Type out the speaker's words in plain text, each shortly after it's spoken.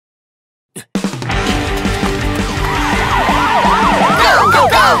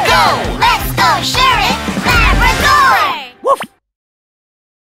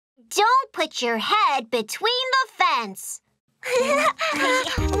don't put your head between the fence. Whoa!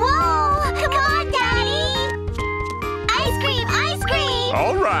 Come on, Daddy! Ice cream! Ice cream!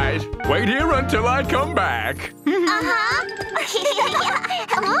 All right. Wait here until I come back.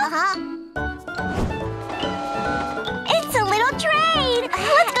 It's a little train!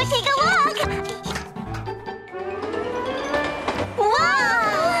 Let's go take a look! Whoa!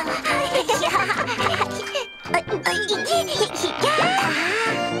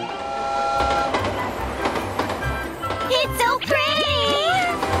 It's so pretty!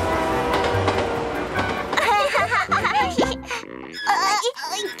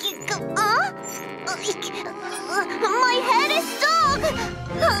 My head is stuck!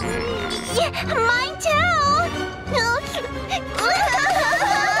 Mine too!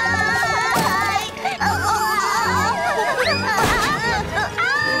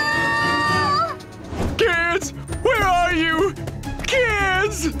 Kids, where are you?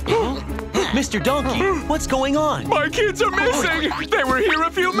 Kids! Mr. Donkey, what's going on? My kids are missing! They were here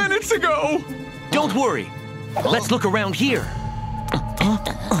a few minutes ago! Don't worry. Let's look around here.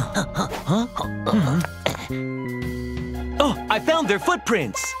 Oh, I found their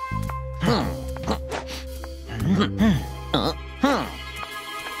footprints.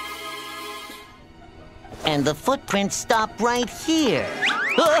 And the footprints stop right here.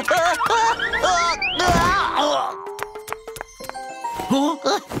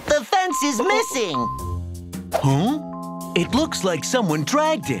 The fence is missing. Huh? It looks like someone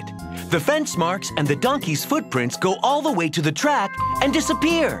dragged it. The fence marks and the donkey's footprints go all the way to the track and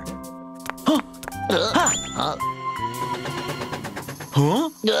disappear. Huh? Huh?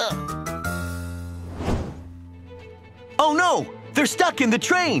 Oh no! They're stuck in the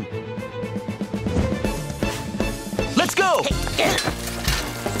train! Let's go!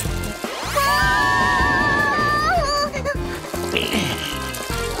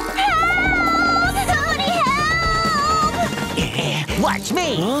 Somebody help! Watch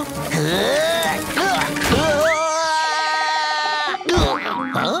me. Huh?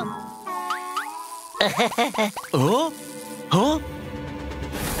 Huh?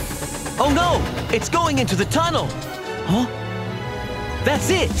 Oh no! It's going into the tunnel! Huh? That's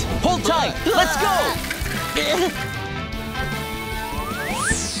it! Hold tight! Let's go!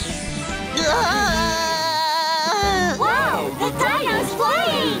 Wow! The dino's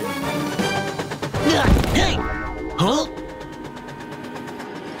flying! Hey! Huh?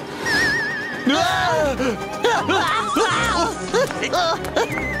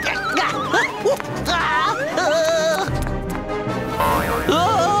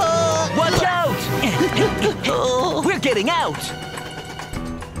 Watch out! We're getting out!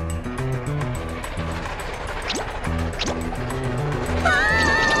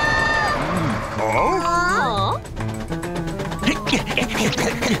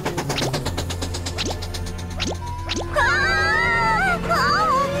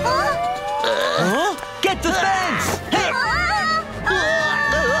 Huh? Get the fence! Hey!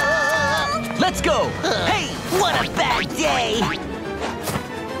 Let's go! Hey! What a bad day.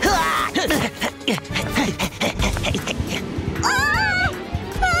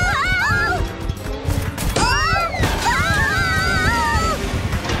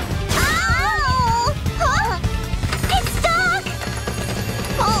 It's stuck!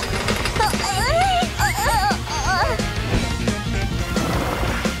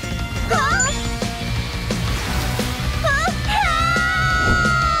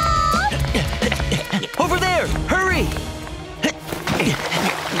 Over there! Hurry!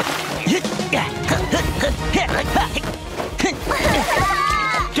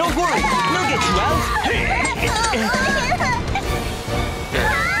 Don't worry, we'll get you out.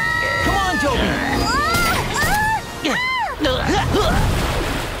 Come on, Toby.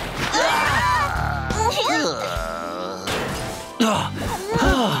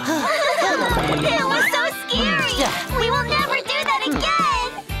 It was so scary! We will never do that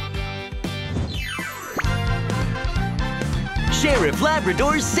again! Sheriff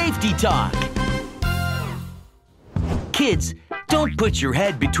Labrador's Safety Talk. Kids, don't put your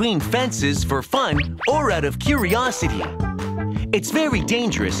head between fences for fun or out of curiosity. It's very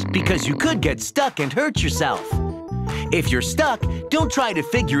dangerous because you could get stuck and hurt yourself. If you're stuck, don't try to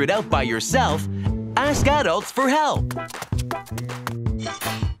figure it out by yourself. Ask adults for help.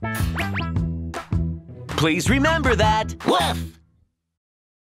 Please remember that. Woof!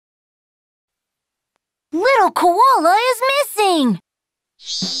 Little koala is missing!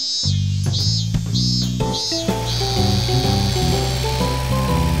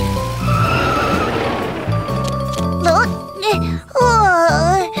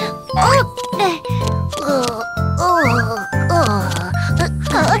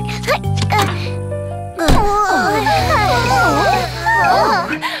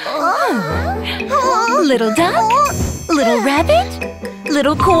 Little duck? Little rabbit?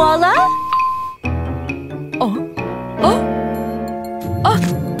 Little koala?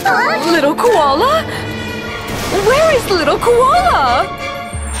 Little koala? Where is little koala?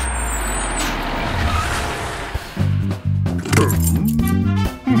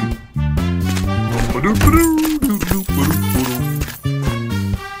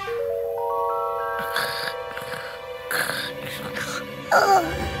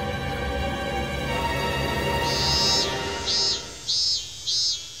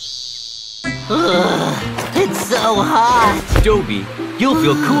 It's so hot. Dobie, you'll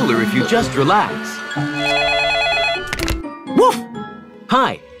feel cooler if you just relax. Woof!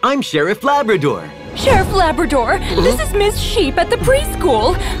 Hi, I'm Sheriff Labrador. Sheriff Labrador, this is Miss Sheep at the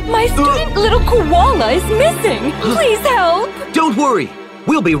preschool. My student little koala is missing. Please help. Don't worry,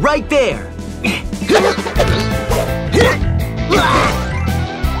 we'll be right there.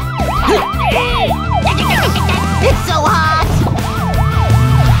 It's so hot.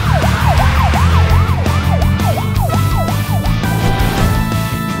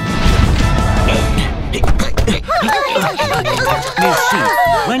 Miss Sheep,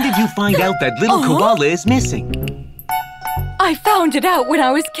 when did you find out that little koala is missing? I found it out when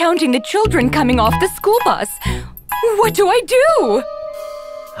I was counting the children coming off the school bus. What do I do?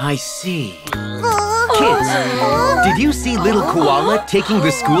 I see. Kids, did you see little koala taking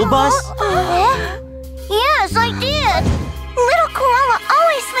the school bus? Yes, I did. Little koala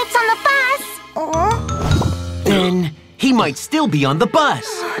always sleeps on the bus. Then he might still be on the bus.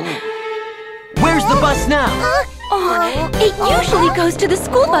 Where's the bus now? It usually goes to the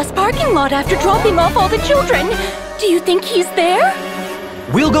school bus parking lot after dropping off all the children. Do you think he's there?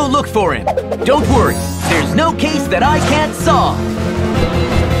 We'll go look for him. Don't worry, there's no case that I can't solve.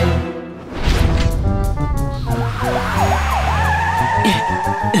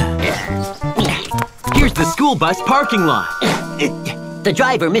 Here's the school bus parking lot. The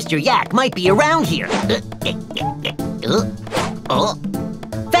driver, Mr. Yak, might be around here.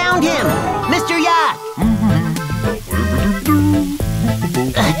 Found him! Mr. Yak!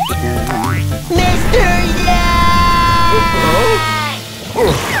 Mr. Yak!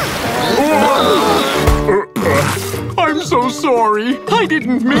 I'm so sorry. I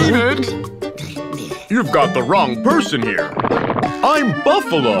didn't mean it. You've got the wrong person here. I'm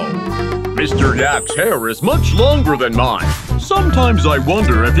Buffalo. Mr. Yak's hair is much longer than mine. Sometimes I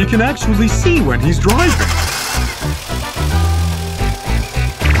wonder if he can actually see when he's driving.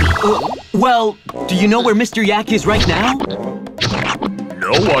 Well, do you know where Mr. Yak is right now?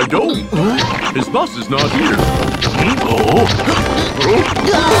 No, I don't. His bus is not here.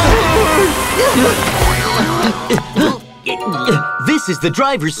 This is the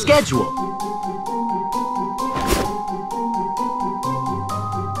driver's schedule.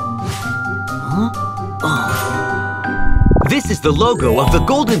 This is the logo of the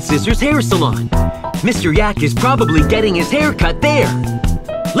Golden Scissors Hair Salon. Mr. Yak is probably getting his hair cut there.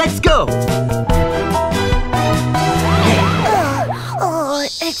 Let's go! Oh,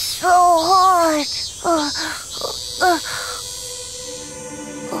 it's so hot.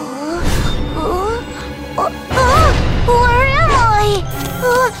 Where am I?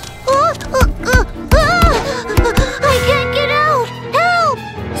 I can't get out! Help!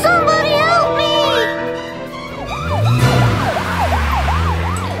 Somebody help me!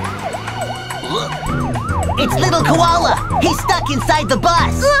 It's little koala! He's stuck inside the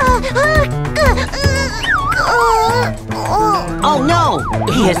bus! Oh no!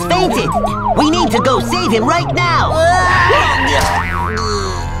 He has fainted! We need to go save him right now!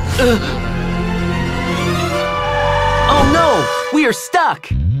 Oh no! We are stuck!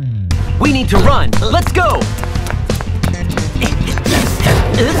 We need to run! Let's go!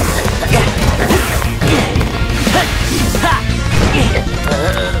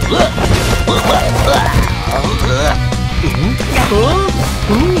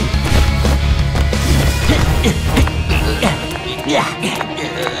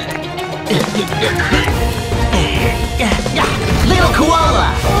 Little koala!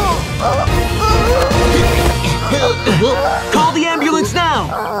 Call the ambulance now!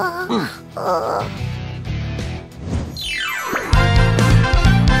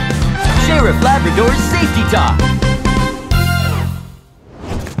 Sheriff Labrador's Safety Talk.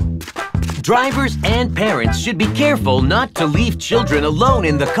 Drivers and parents should be careful not to leave children alone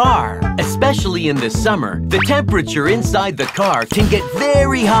in the car. Especially in the summer, the temperature inside the car can get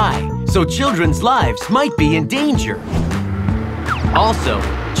very high, so children's lives might be in danger. Also,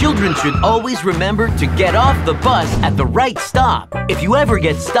 children should always remember to get off the bus at the right stop. If you ever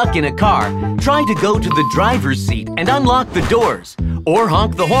get stuck in a car, try to go to the driver's seat and unlock the doors, or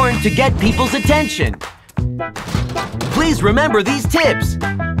honk the horn to get people's attention. Please remember these tips.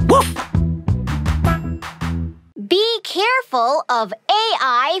 Woof! Be careful of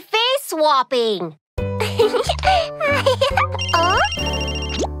AI face swapping.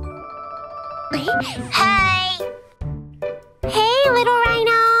 Hey! Hey, little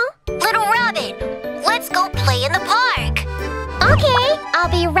rhino. Little rabbit, let's go play in the park. Okay, I'll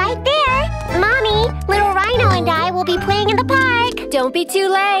be right there. Mommy, little rhino and I will be playing in the park. Don't be too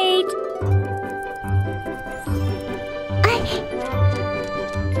late.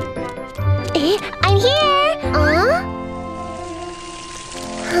 I'm here.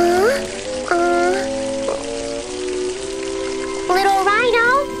 Little rhino,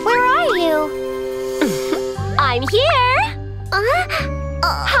 where are you? I'm here.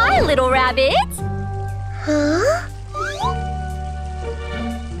 Hi, little rabbit. Huh?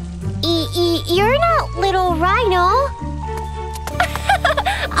 You're not little rhino.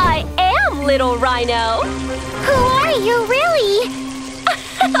 I am little rhino. Who are you really?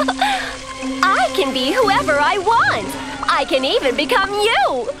 I can be whoever I want. I can even become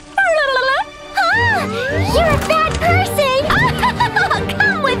you. Ah, you're a bad person.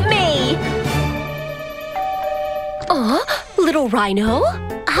 Come with me. Little rhino?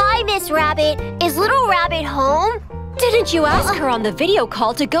 Hi, Miss Rabbit. Is Little Rabbit home? Didn't you ask her on the video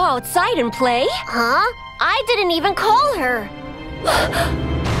call to go outside and play? Huh? I didn't even call her.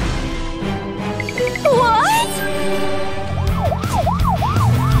 What?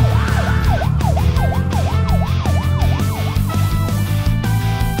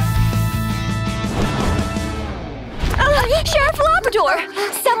 Sheriff Labrador!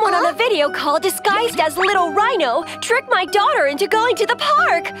 Someone on a video call disguised as Little Rhino tricked my daughter into going to the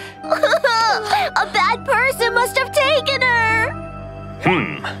park! A bad person must have taken her!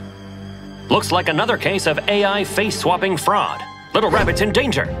 Looks like another case of AI face-swapping fraud. Little Rabbit's in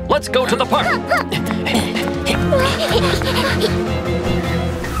danger. Let's go to the park.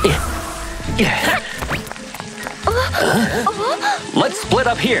 Let's split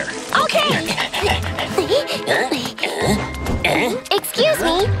up here. Okay! Excuse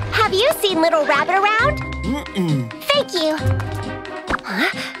me, have you seen Little Rabbit around? Thank you.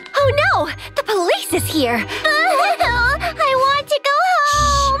 Oh no! The police is here! I want to go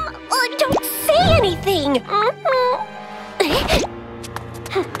home! Don't say anything!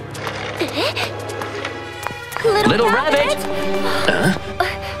 Little Rabbit!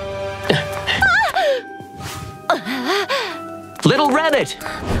 Little Rabbit!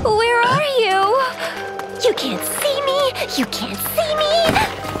 Where are you? You can't see me! You can't see me!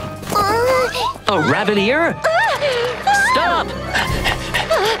 A rabbit ear? Stop!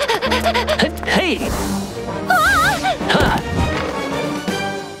 Hey!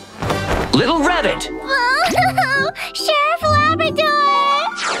 Little Rabbit! Sheriff Labrador!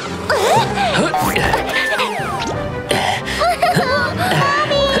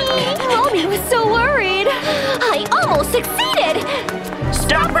 Mommy was so worried! I almost succeeded!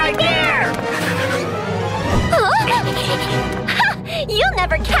 Stop right there! You'll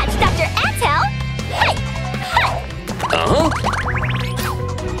never catch Dr. Antel!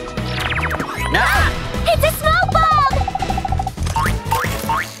 It's a smoke bomb!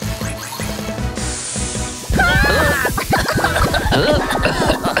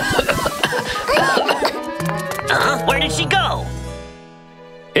 Where did she go?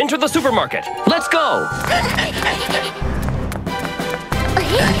 Into the supermarket. Let's go!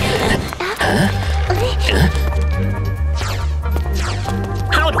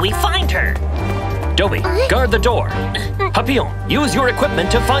 How do we find her? Dobie, guard the door. Papillon, use your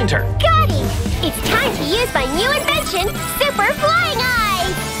equipment to find her. Got it! It's time to use my new invention, Super Flying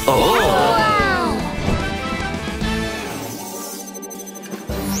Eyes! Oh! Wow!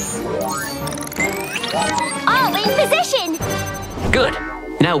 All in position! Good.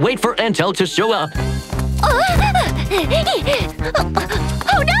 Now wait for Antel to show up.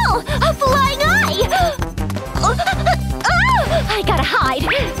 Oh no! A flying eye! I gotta hide!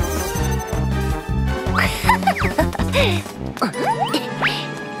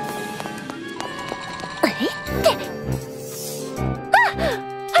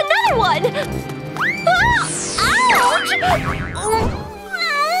 Another one! Ouch!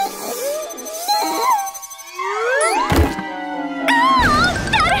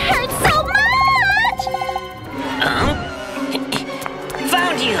 That hurts so much!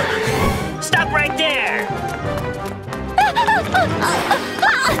 Found you! Stop right there!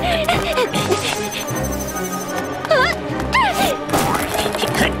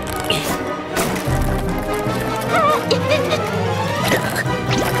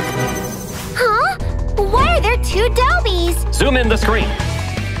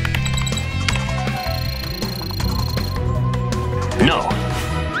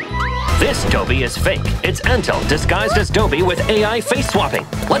 This Dobie is fake. It's Antel disguised as Dobie with AI face swapping.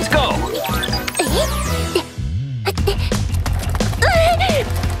 Let's go!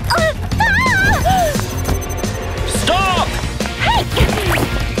 Stop!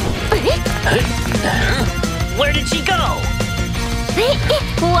 Where did she go?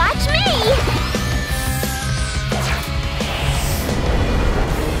 Watch me!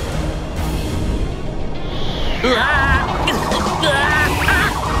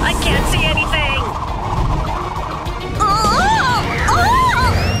 I can't see anything!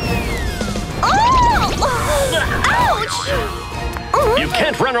 Ouch! You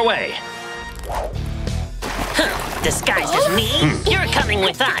can't run away! Disguised as me? You're coming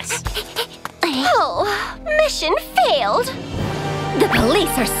with us! Oh, mission failed. The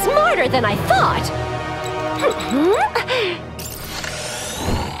police are smarter than I thought.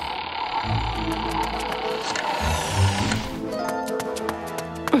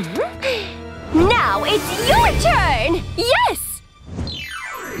 Now it's your turn! Yes!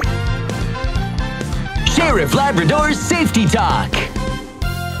 Sheriff Labrador's Safety Talk.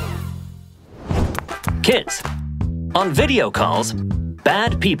 Kids, on video calls,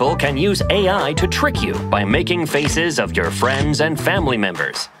 bad people can use AI to trick you by making faces of your friends and family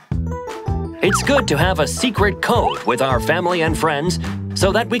members. It's good to have a secret code with our family and friends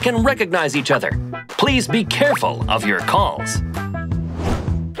so that we can recognize each other. Please be careful of your calls.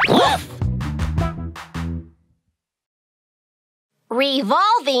 Woof!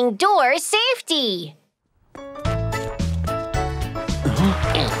 Revolving door safety.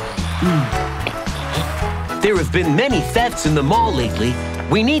 There have been many thefts in the mall lately.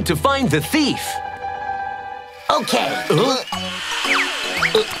 We need to find the thief. Okay.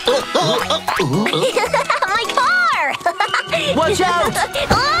 My car! Watch out!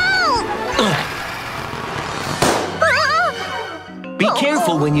 Be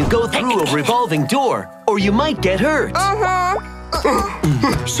careful when you go through a revolving door, or you might get hurt.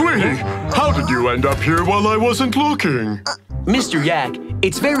 Sweetie, how did you end up here while I wasn't looking? Mr. Yak,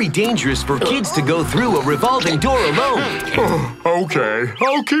 it's very dangerous for kids to go through a revolving door alone. Okay,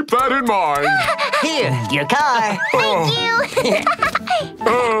 I'll keep that in mind. Here, your car.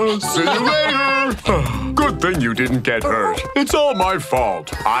 See you later. Good thing you didn't get hurt. It's all my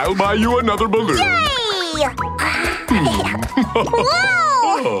fault. I'll buy you another balloon.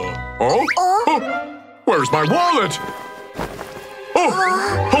 Oh? Where's my wallet? Oh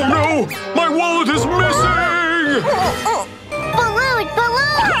no! My wallet is missing! Balloon!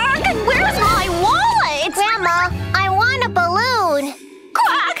 Where's my wallet? Grandma, I want a balloon.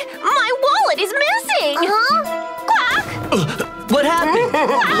 Quack! My wallet is missing! Quack! What happened?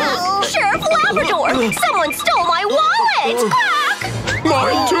 Quack! Sheriff Labrador! Someone stole my wallet! Quack!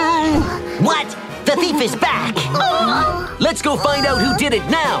 Mine too! What? The thief is back! Let's go find out who did it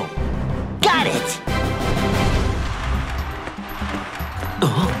now. Got it!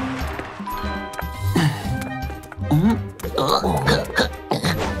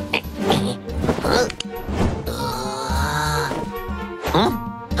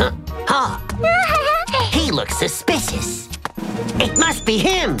 He looks suspicious. It must be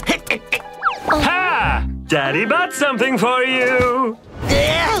him. Ha! Daddy bought something for you!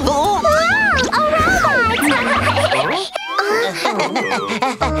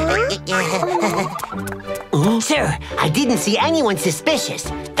 Sir, I didn't see anyone suspicious.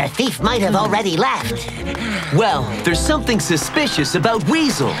 The thief might have already left. Well, there's something suspicious about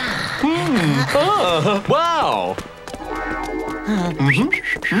Weasel. Wow!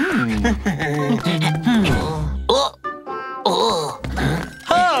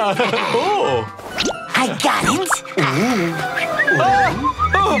 I got it.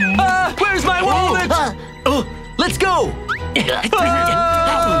 Where's my wallet? Let's go.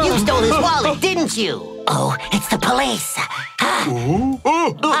 You stole his wallet, didn't you? Oh, it's the police.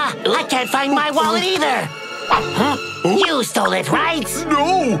 I can't find my wallet either. You stole it, right?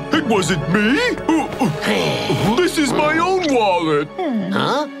 No, it wasn't me. This is my own wallet.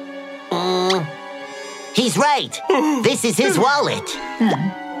 Huh? He's right. This is his wallet.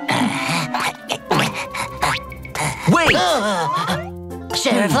 Wait!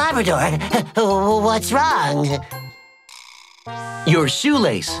 Sheriff Labrador, what's wrong? Your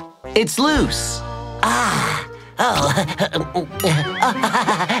shoelace. It's loose.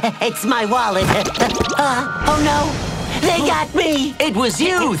 It's my wallet. Oh no, they got me. It was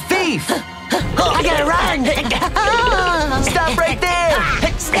you, thief! I gotta run. Stop right there!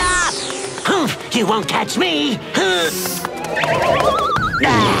 Stop! You won't catch me.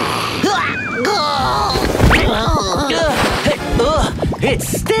 It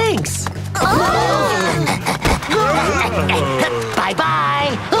stinks!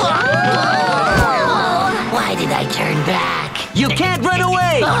 Bye-bye.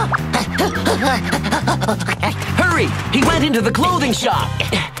 Hey! Hurry! He went into the clothing shop.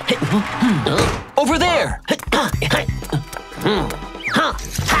 Over there.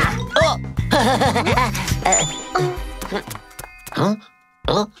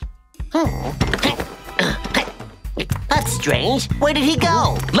 That's strange. Where did he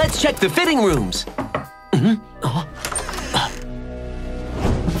go? Let's check the fitting rooms.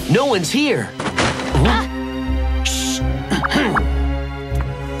 No one's here. Shh. Huh?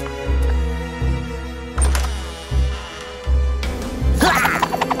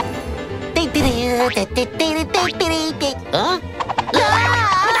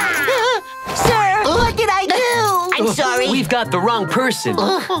 Sir, what did I do? I'm sorry. We've got the wrong person.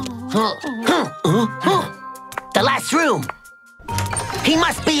 The last room. He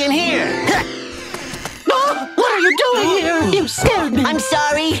must be in here. What are you doing here? You scared me. I'm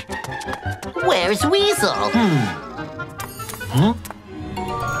sorry. Where's Weasel?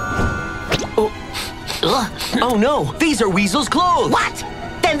 Oh no, these are Weasel's clothes. What?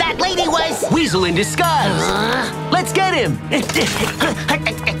 Then that lady was... Weasel in disguise. Let's get him.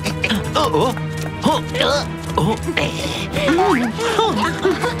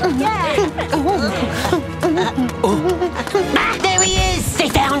 There he is! They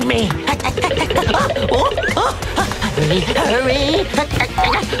found me! Hurry!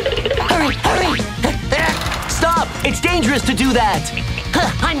 Hurry! Stop! It's dangerous to do that.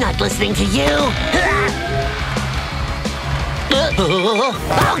 I'm not listening to you!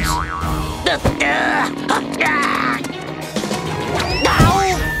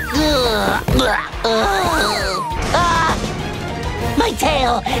 My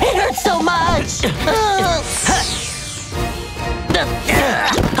tail! It hurts so much!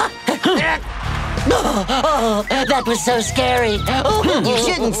 That was so scary! You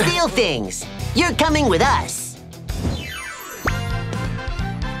shouldn't steal things. You're coming with us.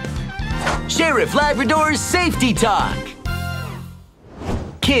 Sheriff Labrador's Safety Talk.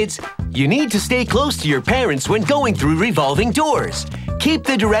 Kids, you need to stay close to your parents when going through revolving doors. Keep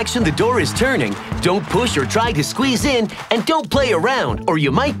the direction the door is turning, don't push or try to squeeze in, and don't play around or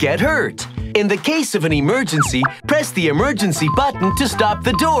you might get hurt. In the case of an emergency, press the emergency button to stop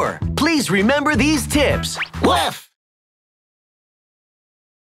the door. Please remember these tips. Woof!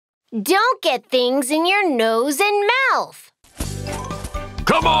 Don't get things in your nose and mouth.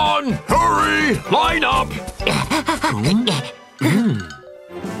 Come on, hurry, line up.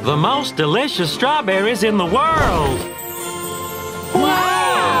 The most delicious strawberries in the world.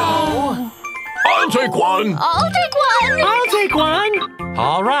 Wow! I'll take one. I'll take one. I'll take one.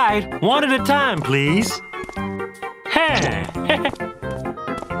 All right, one at a time, please.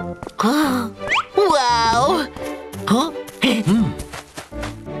 Wow! Huh?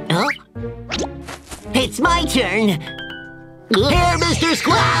 Huh? It's my turn. Here, Mr.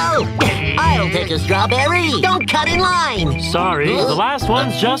 Squirrel! I'll take a strawberry. Don't cut in line. Sorry, the last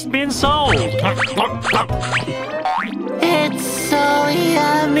one's just been sold. It's so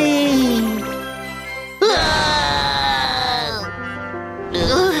yummy.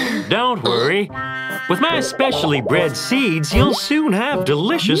 Don't worry. With my specially bred seeds, you'll soon have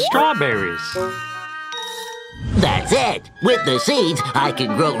delicious strawberries. That's it. With the seeds, I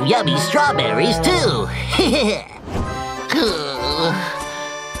can grow yummy strawberries, too.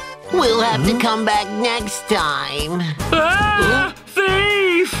 We'll have to come back next time. Ah!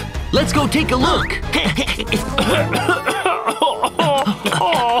 Thief! Let's go take a look.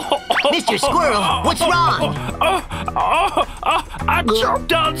 Mr. Squirrel, what's wrong? I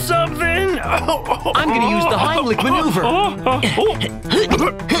choked on something. I'm going to use the Heimlich maneuver.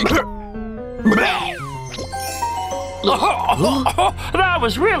 That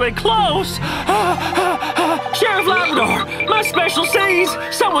was really close. Sheriff Labrador, my special seeds.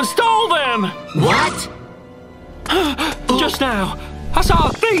 Someone stole them. What? Just now, I saw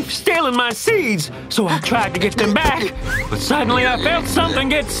a thief stealing my seeds, so I tried to get them back. But suddenly I felt something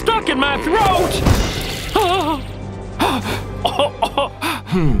get stuck in my throat.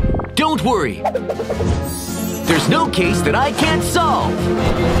 Don't worry. There's no case that I can't solve.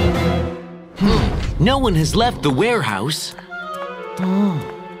 No one has left the warehouse.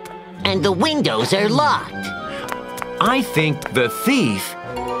 And the windows are locked. I think the thief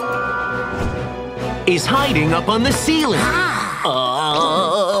is hiding up on the ceiling.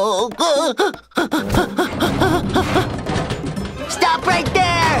 Oh. Stop right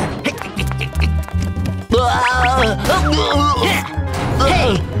there!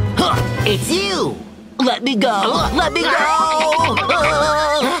 Hey, it's you! Let me go! Let me go!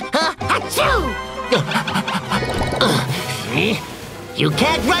 Achoo! You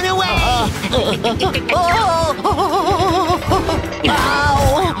can't run away!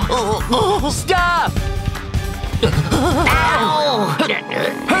 Ow! stop! Ow!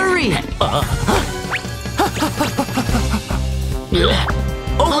 Hurry!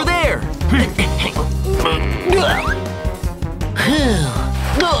 Over there!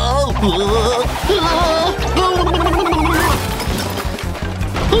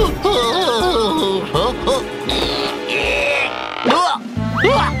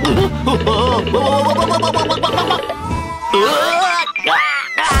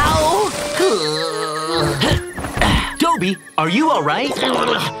 Dobie, are you all right?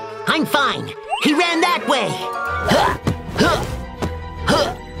 I'm fine. He ran that way.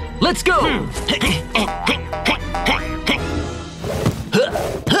 Let's go!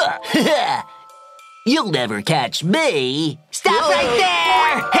 You'll never catch me. Stop right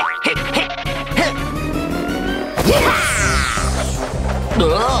there!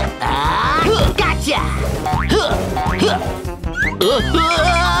 Gotcha!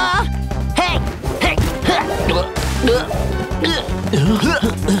 Hey!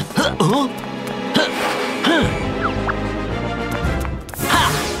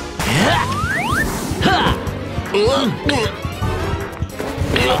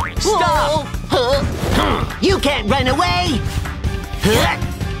 Stop! You can't run away!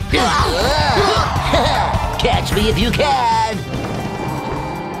 Catch me if you can!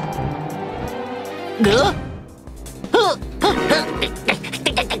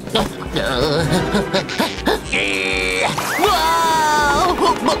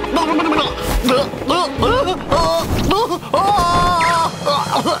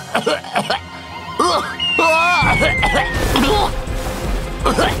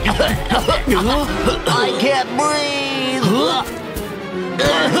 I can't breathe!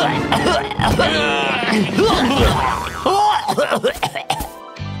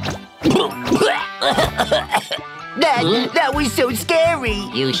 That was so scary!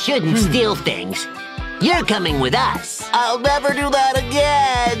 You shouldn't steal things. You're coming with us. I'll never do that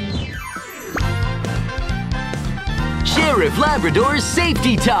again! Sheriff Labrador's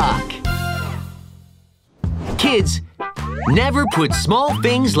Safety Talk! Kids, never put small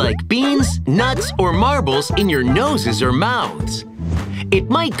things like beans, nuts, or marbles in your noses or mouths. It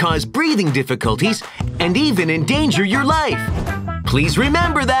might cause breathing difficulties and even endanger your life. Please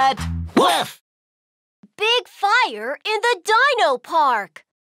remember that. Woof! Big fire in the dino park.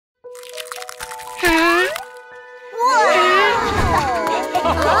 Huh?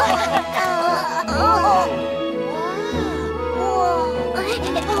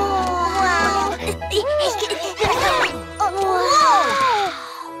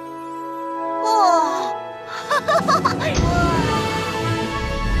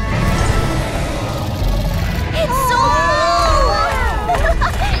 It's so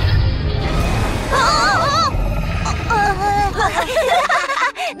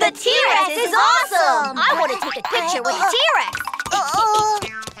The T-Rex is awesome! I want to take a picture with the T-Rex.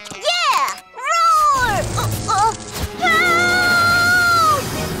 Yeah! Roar! Help!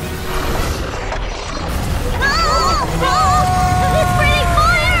 It's breathing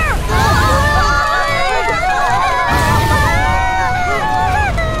fire!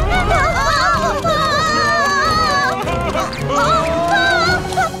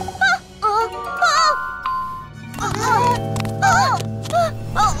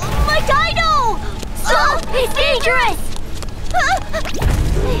 My dino! Stop! It's dangerous! Help!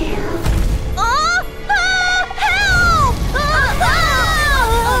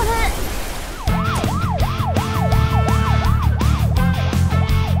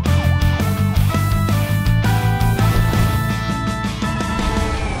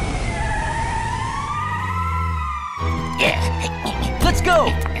 Let's go!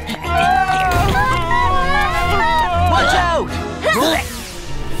 Watch out!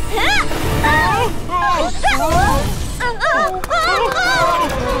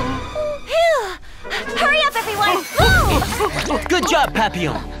 Hurry up, everyone! Good job,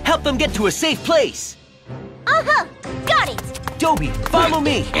 Papillon. Help them get to a safe place. Uh-huh, got it! Dobie, follow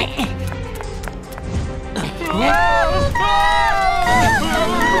me.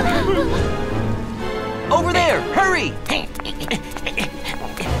 Over there, hurry!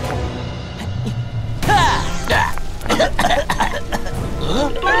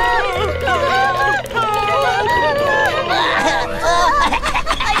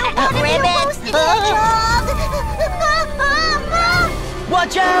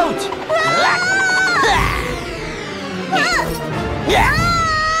 Watch out!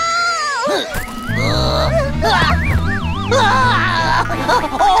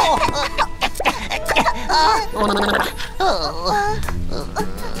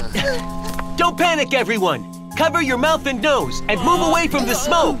 Don't panic, everyone. Cover your mouth and nose and move away from the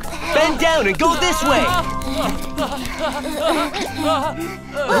smoke. Bend down and go this way.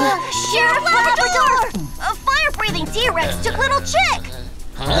 Sheriff Labrador! A fire-breathing T-Rex took little Chick!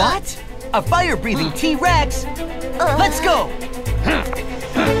 What? A fire-breathing T-Rex? Let's go!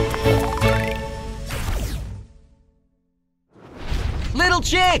 Little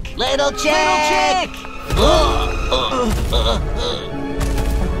Chick! Little Chick! Little Chick!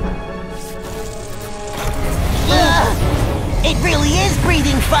 It really is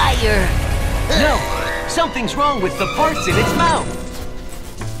breathing fire! No! Something's wrong with the parts in its mouth!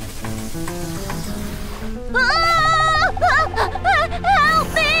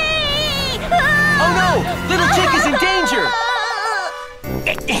 Help me! Oh no! Little Chick is in danger!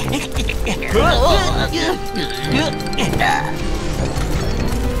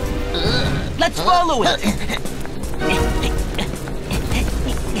 Let's follow it!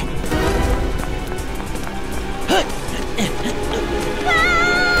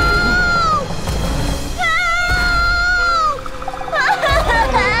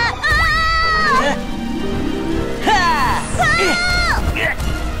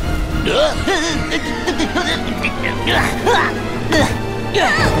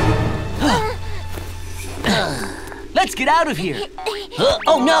 Let's get out of here!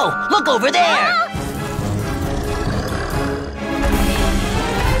 Oh no! Look over there!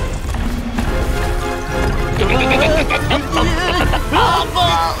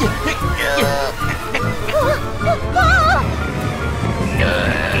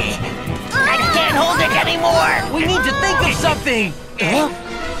 I can't hold it anymore! We need to think of something!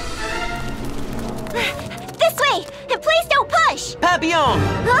 This way! And please don't push! Papillon!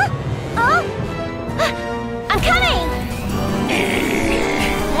 Huh? Oh? I'm coming!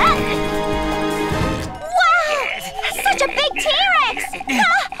 Wow! Such a big T-Rex!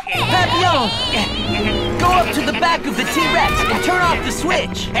 Papillon! Go up to the back of the T-Rex and turn off the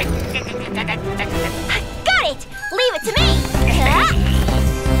switch! Got it! Leave it to me!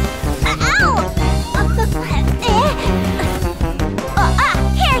 Ow!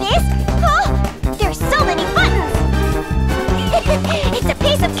 Here it is! Oh, there's so many buttons! It's a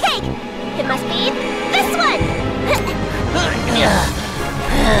piece of cake! It must be this one!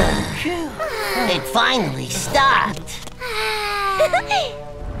 It finally stopped.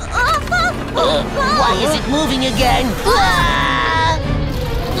 Why is it moving again?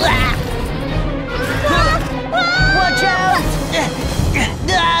 Watch out!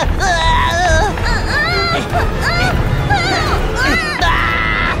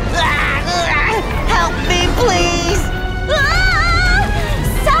 Help me, please!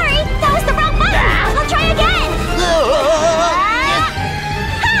 Sorry, that was the wrong button! I'll try again!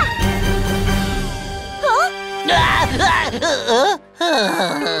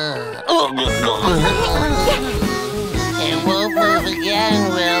 It won't move again,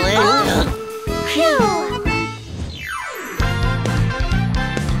 will it? Phew!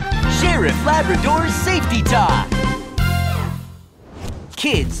 Sheriff Labrador's Safety Talk!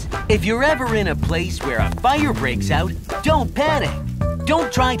 Kids, if you're ever in a place where a fire breaks out, don't panic.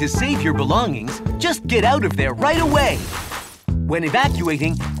 Don't try to save your belongings, just get out of there right away. When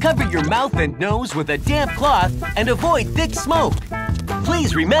evacuating, cover your mouth and nose with a damp cloth and avoid thick smoke.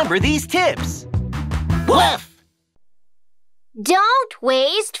 Please remember these tips. Woof! Don't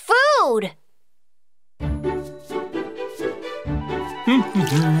waste food!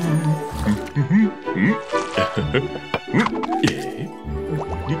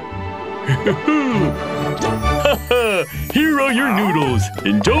 Here are your noodles.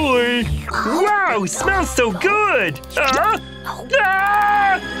 Enjoy! Wow, smells so good! A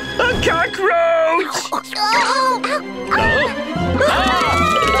cockroach!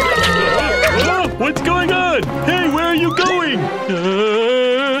 What's going on? Hey, where are you going?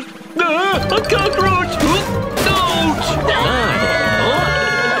 A cockroach!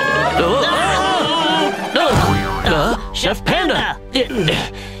 Chef Panda!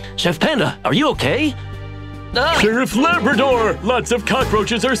 Chef Panda, are you okay? Sheriff Labrador! Lots of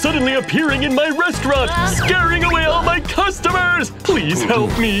cockroaches are suddenly appearing in my restaurant, scaring away all my customers! Please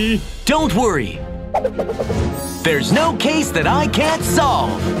help me! Don't worry. There's no case that I can't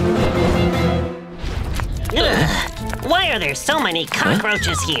solve. Why are there so many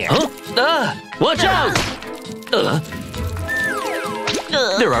cockroaches here? Watch out!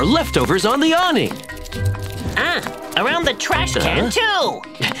 There are leftovers on the awning. Around the trash can, too!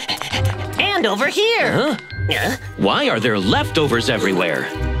 And over here! Why are there leftovers everywhere?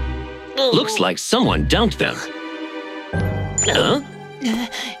 Looks like someone dumped them.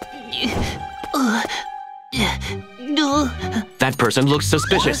 That person looks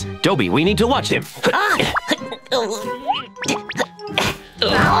suspicious. Dobie, we need to watch him. Ouch!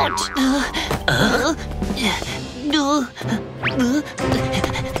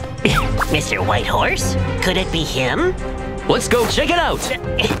 Mr. Whitehorse, could it be him? Let's go check it out.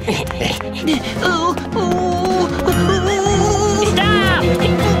 Stop!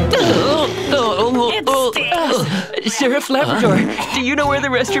 Sheriff Labrador, do you know where the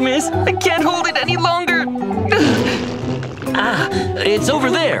restroom is? I can't hold it any longer. It's over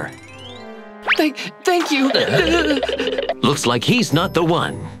there. Thank you. Looks like he's not the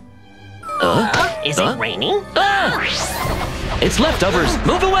one. Is it raining? It's leftovers.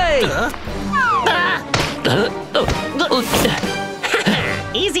 Move away.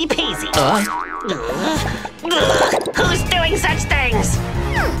 Easy peasy. Who's doing such things?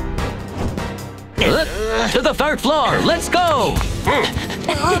 To the third floor. Let's go.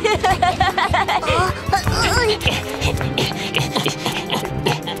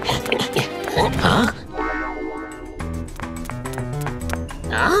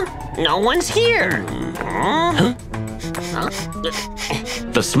 No one's here.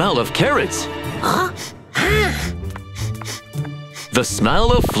 The smell of carrots. The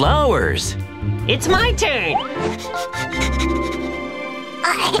smell of flowers. It's my turn.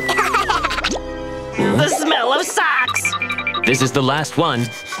 The smell of socks. This is the last one.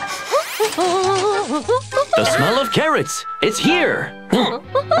 The smell of carrots. It's here.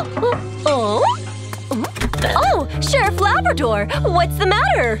 Oh, Sheriff Labrador, what's the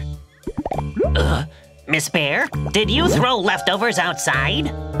matter? Miss Bear, did you throw leftovers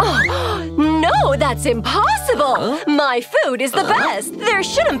outside? Oh, no, that's impossible. My food is the best. There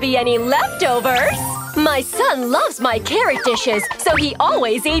shouldn't be any leftovers. My son loves my carrot dishes, so he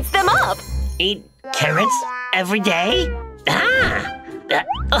always eats them up. Eat carrots every day?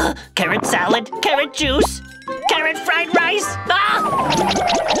 Carrot salad, carrot juice, carrot fried rice.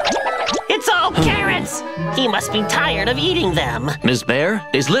 It's all carrots. He must be tired of eating them. Miss Bear,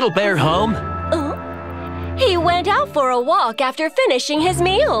 is Little Bear home? He went out for a walk after finishing his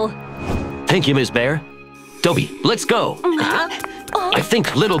meal. Thank you, Miss Bear. Dobie, let's go. I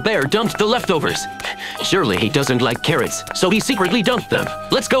think Little Bear dumped the leftovers. Surely he doesn't like carrots, so he secretly dumped them.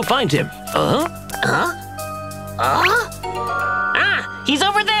 Let's go find him. He's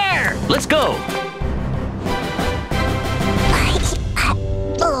over there. Let's go.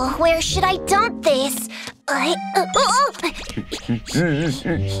 Where should I dump this? Right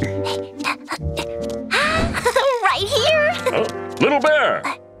here? Little Bear!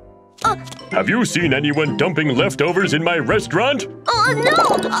 Have you seen anyone dumping leftovers in my restaurant? No,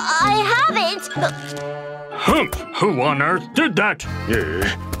 I haven't. Who on earth did that?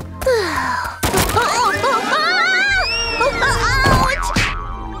 Ouch!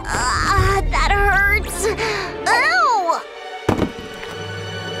 That hurts. Ow!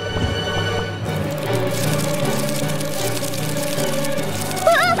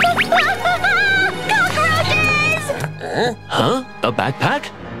 Cockroaches! Huh? A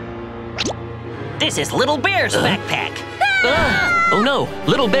backpack? This is Little Bear's backpack. Oh no,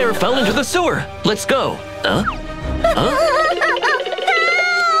 Little Bear fell into the sewer. Let's go. Help!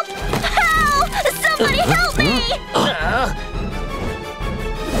 Somebody help me!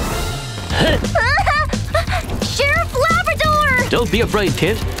 Sheriff Labrador! Don't be afraid,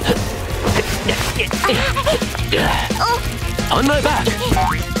 kid. On my back.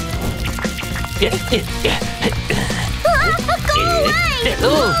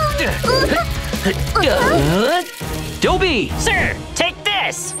 Go away! Dobie! Sir, take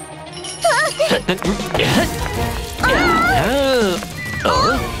this.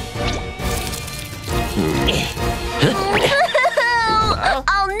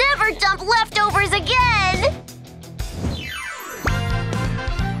 I'll never dump leftovers again!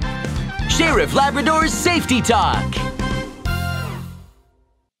 Sheriff Labrador's Safety Talk!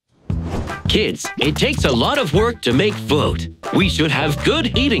 Kids, it takes a lot of work to make food. We should have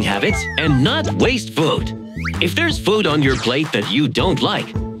good eating habits and not waste food. If there's food on your plate that you don't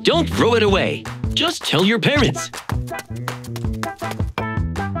like, don't throw it away. Just tell your parents.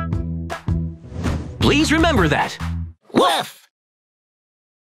 Please remember that. Woof!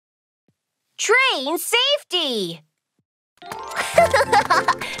 Train safety!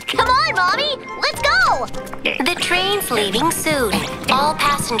 Come on, Mommy! Let's go! The train's leaving soon. All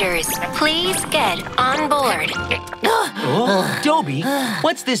passengers, please get on board. Dobie,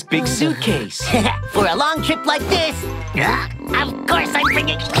 what's this big suitcase? For a long trip like this, of course I'm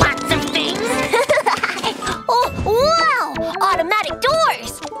bringing lots of things. Oh, wow! Automatic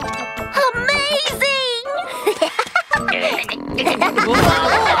doors! Amazing!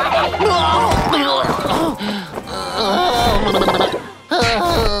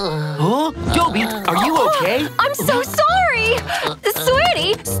 Dobie, are you okay? I'm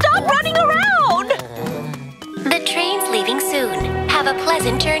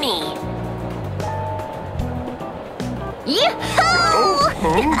pleasant journey. Yoo-hoo!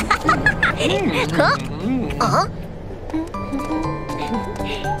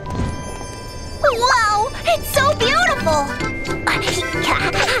 Wow, it's so beautiful!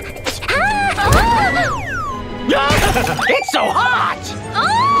 It's so hot!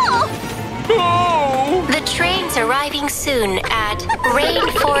 Oh! The train's arriving soon at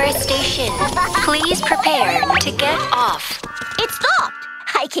Rainforest Station. Please prepare to get off. It stopped!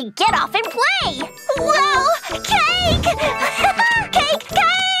 I can get off and play! Wow! Cake! Cake, cake!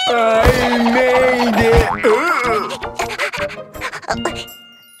 I made it!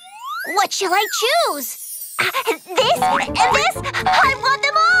 What shall I choose? This and this? I want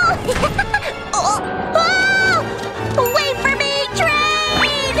them all! Oh! Wait for me,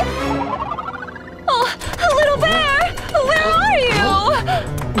 train! Oh, Little Bear! Where are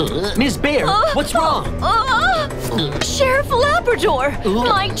you? Miss Bear, what's wrong? Sheriff Labrador!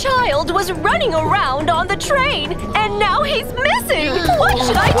 My child was running around on the train, and now he's missing! What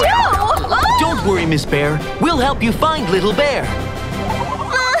should I do? Don't worry, Miss Bear. We'll help you find Little Bear.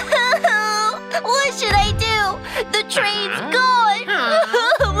 What should I do? The train's gone!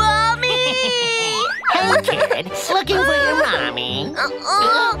 Mommy! Hey, kid, looking for your mommy?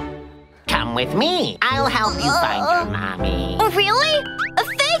 Come with me. I'll help you find your mommy. Really?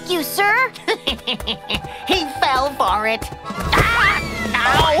 Thank you, sir! He fell for it. Ah!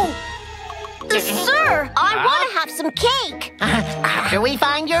 Ow! Sir, I want to have some cake! After we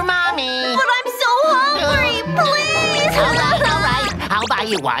find your mommy. But I'm so hungry! Please! All right. I'll buy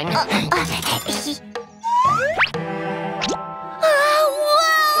you one. Well...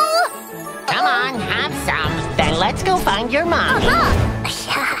 Come on, have some. Then let's go find your mommy.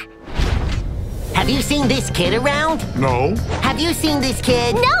 Have you seen this kid around? No. Have you seen this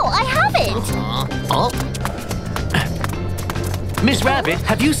kid? No, I haven't! Miss Rabbit,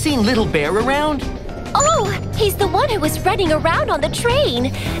 have you seen Little Bear around? Oh, he's the one who was running around on the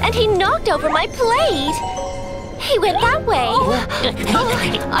train, and he knocked over my plate. He went that way. Oh,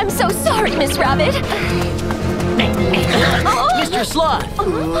 I'm so sorry, Miss Rabbit. Mr. Sloth,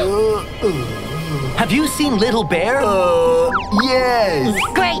 have you seen Little Bear? Yes.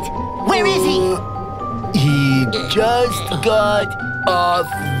 Great. Where is he? He just got off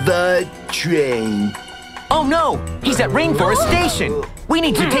the train. Oh no, he's at Rainforest Station. We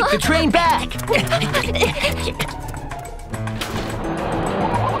need to take the train back.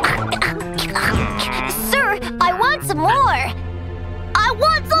 Sir, I want some more! I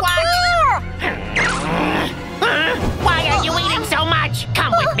want some more! Why are you eating so much?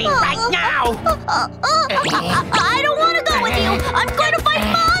 Come with me right now. I don't want to go with you! I'm going to find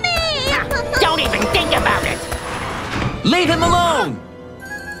Mommy! Don't even think about it. Leave him alone.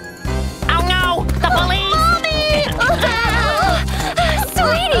 Oh no, the police!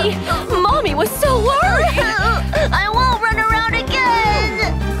 Sweetie, Mommy was so worried. I won't run around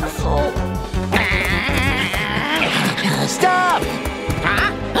again! Stop!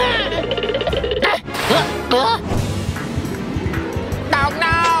 Oh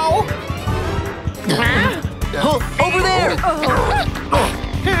no! Oh, over there!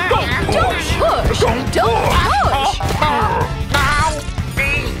 Don't push! Don't push!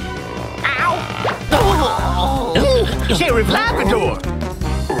 Sheriff Labrador!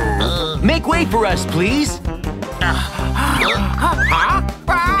 Make way for us, please.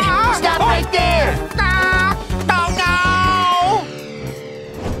 Stop right there! Oh no!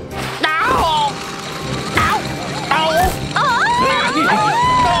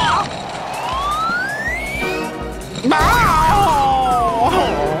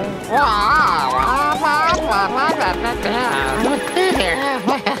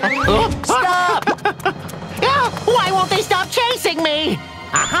 Stop! Why won't they stop chasing me?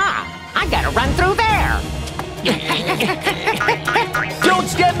 Aha! I gotta run through there. Don't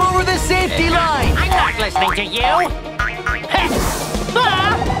step over the safety line! I'm not listening to you.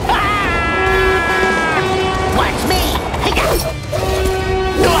 Watch me.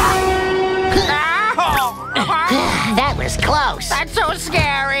 That was close. That's so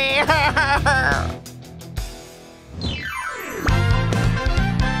scary.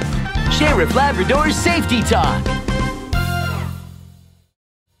 Sheriff Labrador's Safety Talk.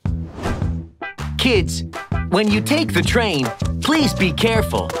 Kids, when you take the train, please be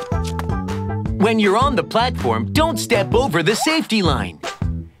careful. When you're on the platform, don't step over the safety line.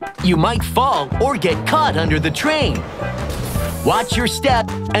 You might fall or get caught under the train. Watch your step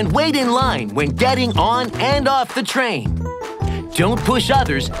and wait in line when getting on and off the train. Don't push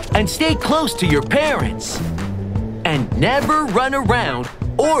others and stay close to your parents. And never run around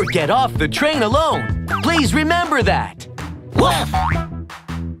or get off the train alone. Please remember that. Woof!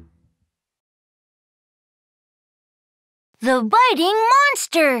 The biting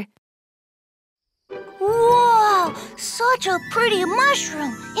monster! Whoa! Such a pretty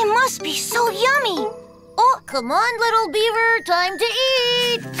mushroom! It must be so yummy! Oh, come on, little beaver! Time to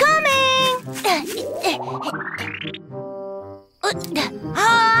eat! Coming!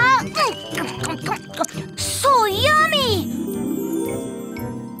 So yummy!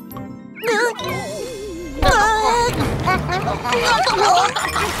 Little beaver!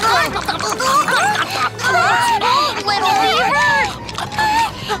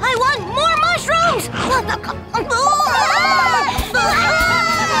 I want more mushrooms!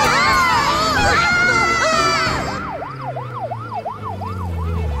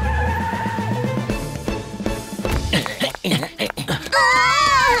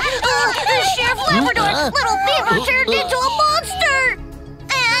 Sheriff Labrador's little beaver turned into a monster!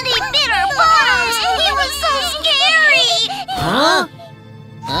 And he bit our bottoms! He was so scary!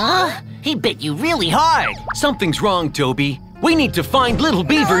 Huh? He bit you really hard. Something's wrong, Toby. We need to find Little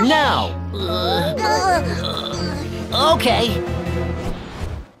Beaver now. Okay.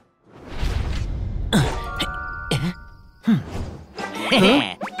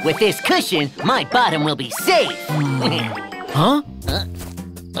 With this cushion, my bottom will be safe. Huh?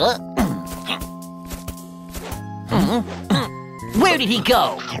 Where did he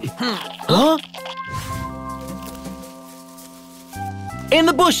go? Huh? In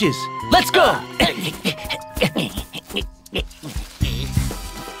the bushes. Let's go.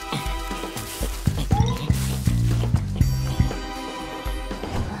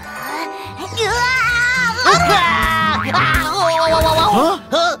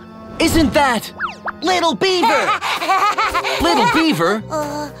 Huh? Isn't that Little Beaver? Little Beaver?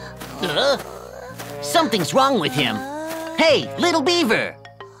 Something's wrong with him. Hey, Little Beaver!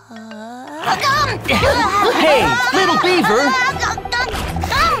 Hey, Little Beaver!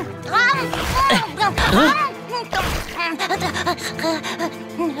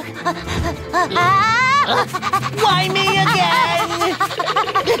 Why me again?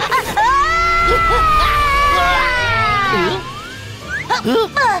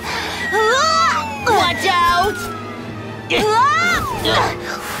 Watch out!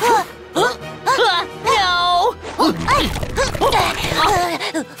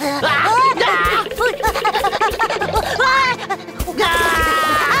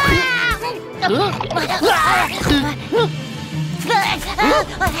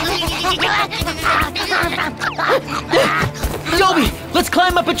 Toby, let's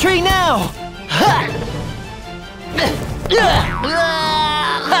climb up a tree now!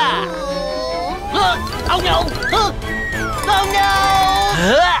 Oh no! Oh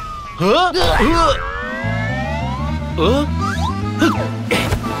no!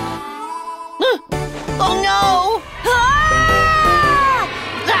 Oh no!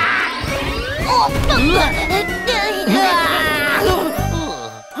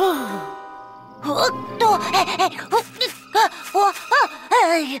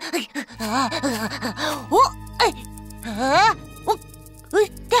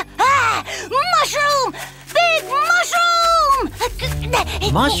 Mushroom! Big mushroom!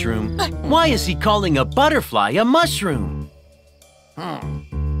 Mushroom? Why is he calling a butterfly a mushroom?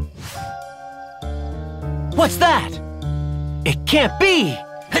 What's that? It can't be!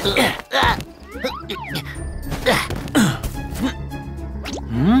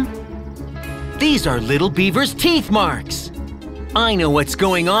 These are Little Beaver's teeth marks. I know what's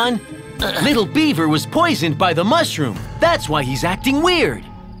going on. Little Beaver was poisoned by the mushroom. That's why he's acting weird.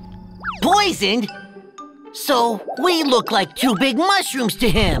 Poisoned? So we look like two big mushrooms to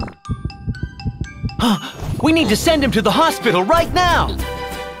him. We need to send him to the hospital right now.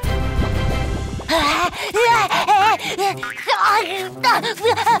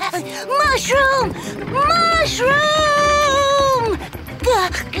 Mushroom! Mushroom!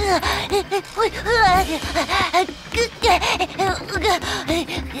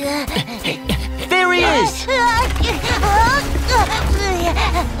 There he is!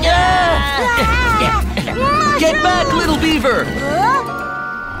 Get back, Little Beaver!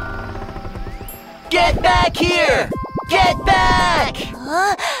 Get back here! Get back!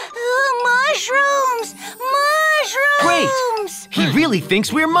 Mushrooms! Mushrooms! Great! He really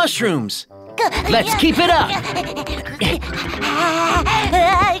thinks we're mushrooms. Let's keep it up!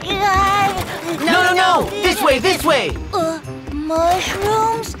 No, no, no! This way, this way!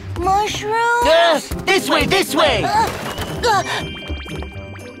 Mushrooms? Mushrooms? This way, this way!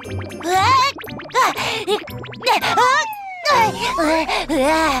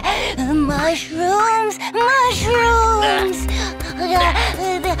 Mushrooms! Mushrooms!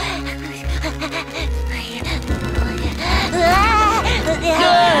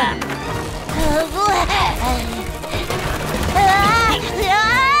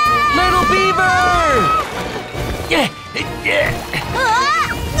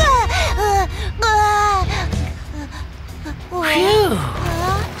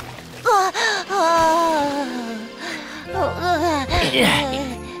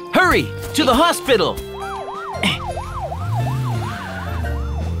 Hurry, to the hospital!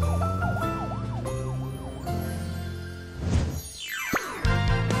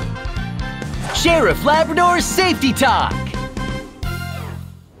 Sheriff Labrador's Safety Talk!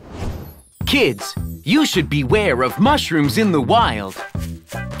 Kids, you should beware of mushrooms in the wild.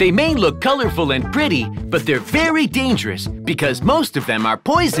 They may look colorful and pretty, but they're very dangerous because most of them are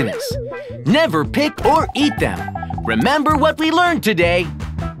poisonous. Never pick or eat them. Remember what we learned today.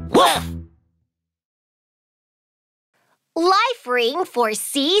 Woof! Life ring for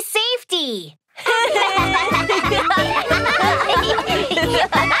sea safety.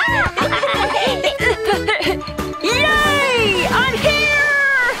 Yay! I'm here!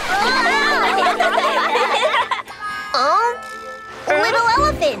 Little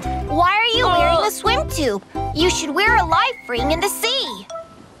elephant, why are you wearing a swim tube? You should wear a life ring in the sea.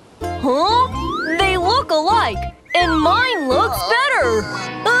 Huh? They look alike, and mine looks better.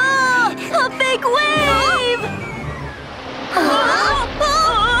 Ah! A big wave!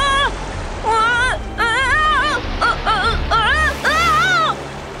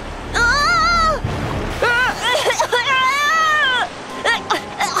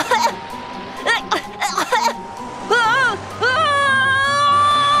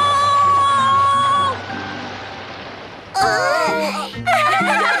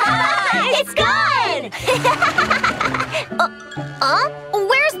 It's gone!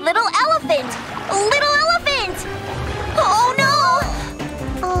 Where's little elephant? Little elephant! Oh no!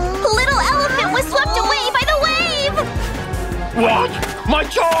 Little elephant was swept away by the wave! What? My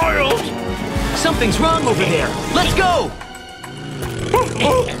child! Something's wrong over there. Let's go!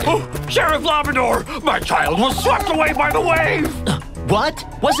 Sheriff Labrador! My child was swept away by the wave! What?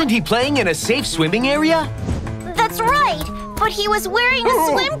 Wasn't he playing in a safe swimming area? That's right, but he was wearing a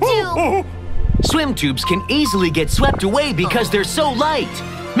swim tube. Swim tubes can easily get swept away because they're so light.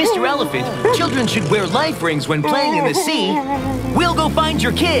 Mr. Elephant, children should wear life rings when playing in the sea. We'll go find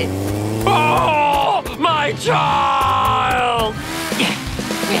your kid. Oh, my child!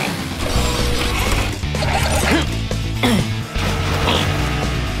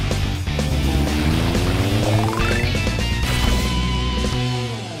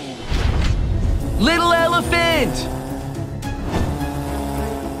 Little elephant!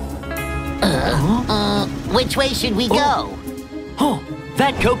 Which way should we go? Oh,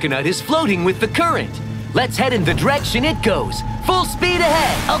 that coconut is floating with the current. Let's head in the direction it goes. Full speed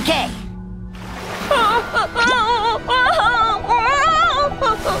ahead. Okay.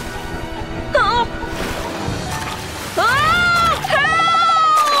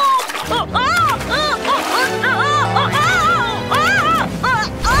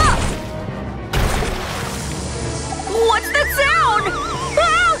 What's that sound?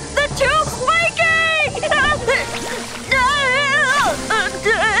 The tube's leaking!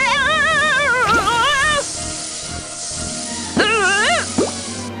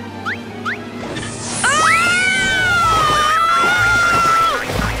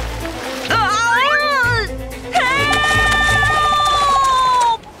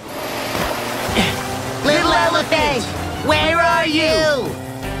 Little elephant, where are you?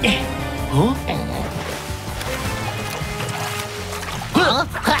 Huh?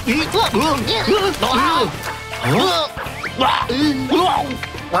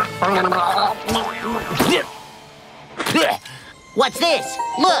 What's this?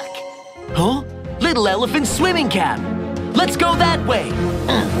 Look. Huh? Little elephant swimming cap. Let's go that way.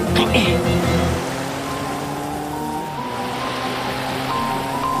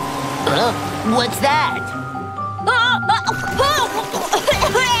 What's that?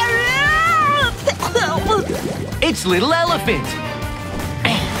 It's little elephant.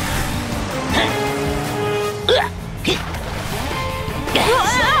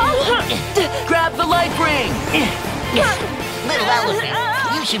 Grab the life ring. Little elephant,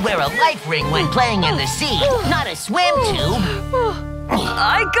 you should wear a life ring when playing in the sea, not a swim tube.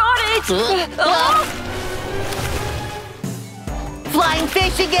 I got it! Flying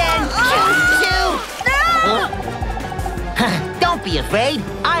fish again! Shoot! Don't be afraid.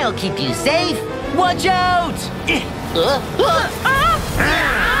 I'll keep you safe. Watch out!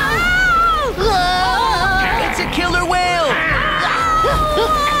 It's a killer whale!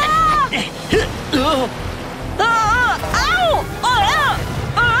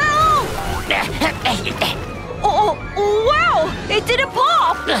 Oh, wow! It didn't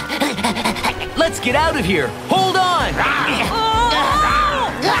pop! Let's get out of here! Hold on!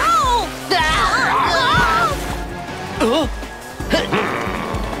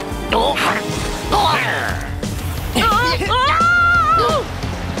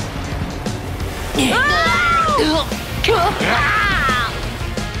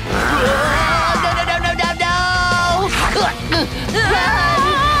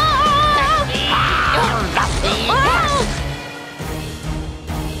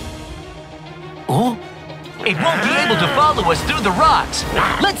 It won't be able to follow us through the rocks.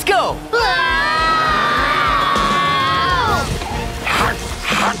 Let's go!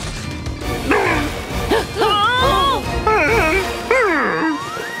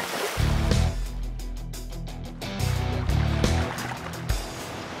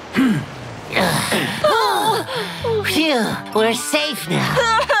 Phew, we're safe now.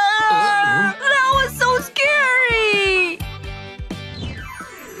 That was so scary!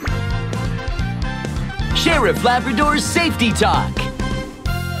 Sheriff Labrador's Safety Talk.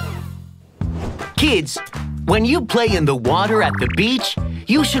 Kids, when you play in the water at the beach,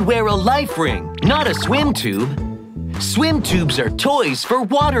 you should wear a life ring, not a swim tube. Swim tubes are toys for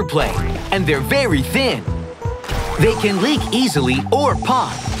water play, and they're very thin. They can leak easily or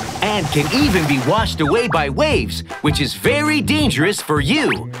pop, and can even be washed away by waves, which is very dangerous for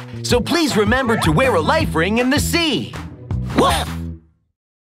you. So please remember to wear a life ring in the sea. Woof!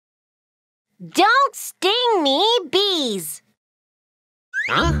 Don't sting me, bees.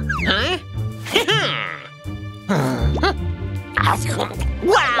 Wow,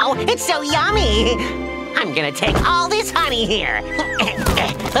 it's so yummy! I'm gonna take all this honey here.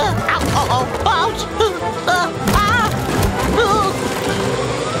 Ouch!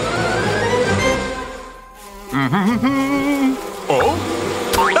 Oh?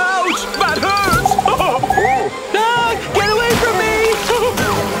 Ouch! That hurts! Ah, get away from me!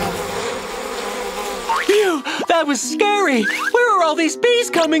 Phew, that was scary. Where are all these bees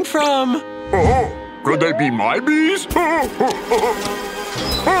coming from? Oh, could they be my bees?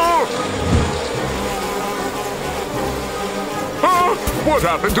 What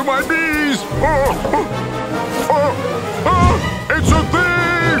happened to my bees? It's a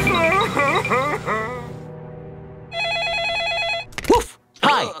thief! Woof!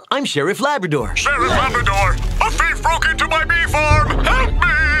 Hi, I'm Sheriff Labrador. Sheriff Labrador, a thief broke into my bee farm! Help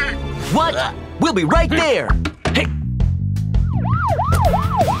me! What? We'll be right there. Hey.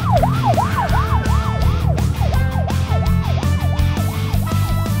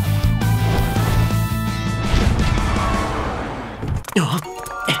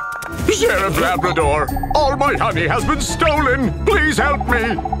 Sheriff Labrador, all my honey has been stolen. Please help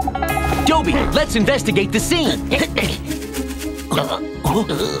me. Dobie, let's investigate the scene.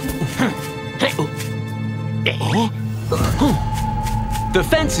 The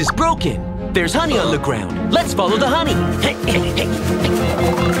fence is broken. There's honey on the ground. Let's follow the honey.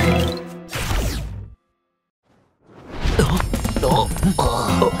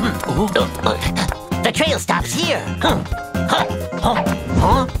 The trail stops here.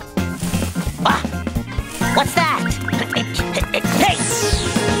 What's that? Hey!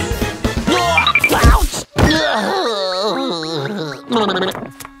 Ouch!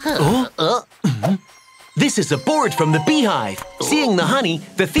 This is a board from the beehive. Seeing the honey,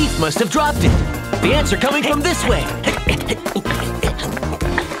 the thief must have dropped it. The ants are coming from this way.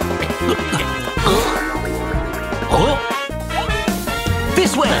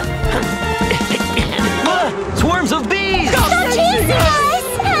 This way. Swarms of bees! Stop chasing us!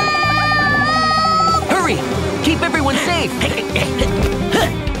 Hurry! Keep everyone safe!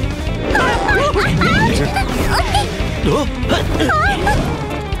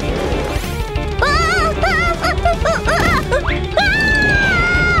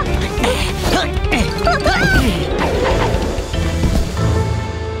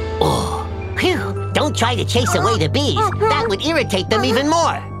 Phew, don't try to chase away the bees. That would irritate them even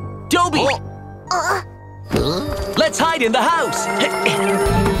more. Dobie! Let's hide in the house!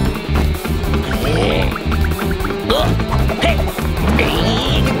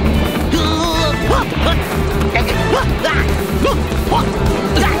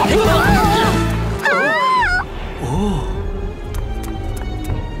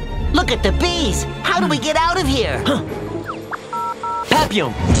 Look at the bees! How do we get out of here?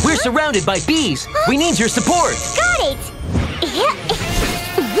 Papillon, we're surrounded by bees. We need your support. Got it!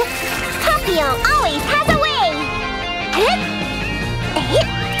 Papillon always has a way!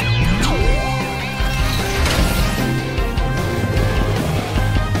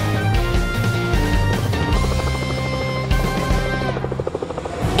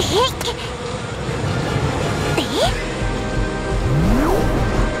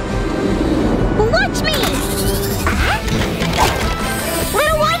 Watch me!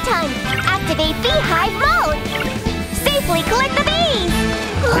 Little one time! Activate beehive mode! Safely collect the bees!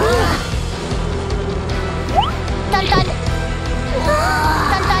 Dun dun!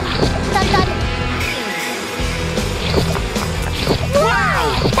 Dun dun! Dun dun! Wow!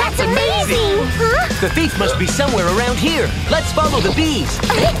 That's amazing! Huh? The thief must be somewhere around here. Let's follow the bees.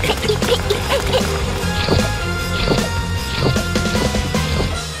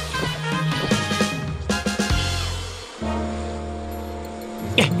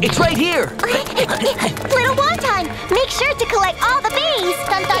 It's right here. Little Wonton, make sure to collect all the bees.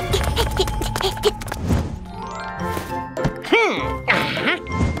 Dun, dun.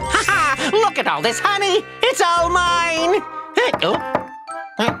 Look at all this honey. It's all mine. Oh.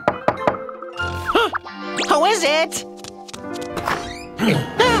 Who is it?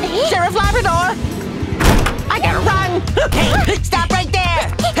 Sheriff Labrador. I gotta run. Hey, stop right there.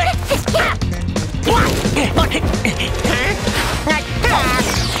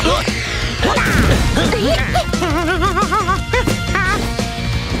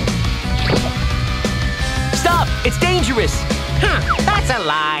 Stop! It's dangerous. That's a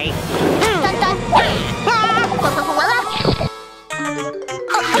lie. Dun, dun.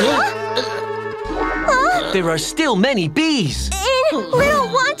 There are still many bees. In Little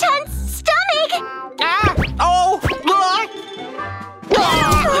Wonton's stomach!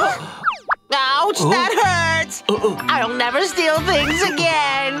 Ouch, that hurts. I'll never steal things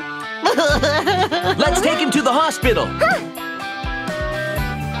again. Let's take him to the hospital.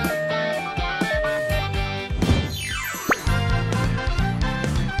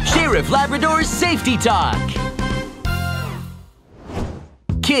 Sheriff Labrador's Safety Talk.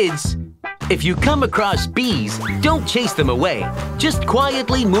 Kids, if you come across bees, don't chase them away. Just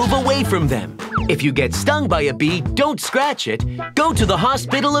quietly move away from them. If you get stung by a bee, don't scratch it. Go to the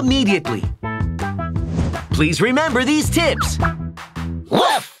hospital immediately. Please remember these tips.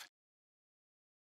 Woof!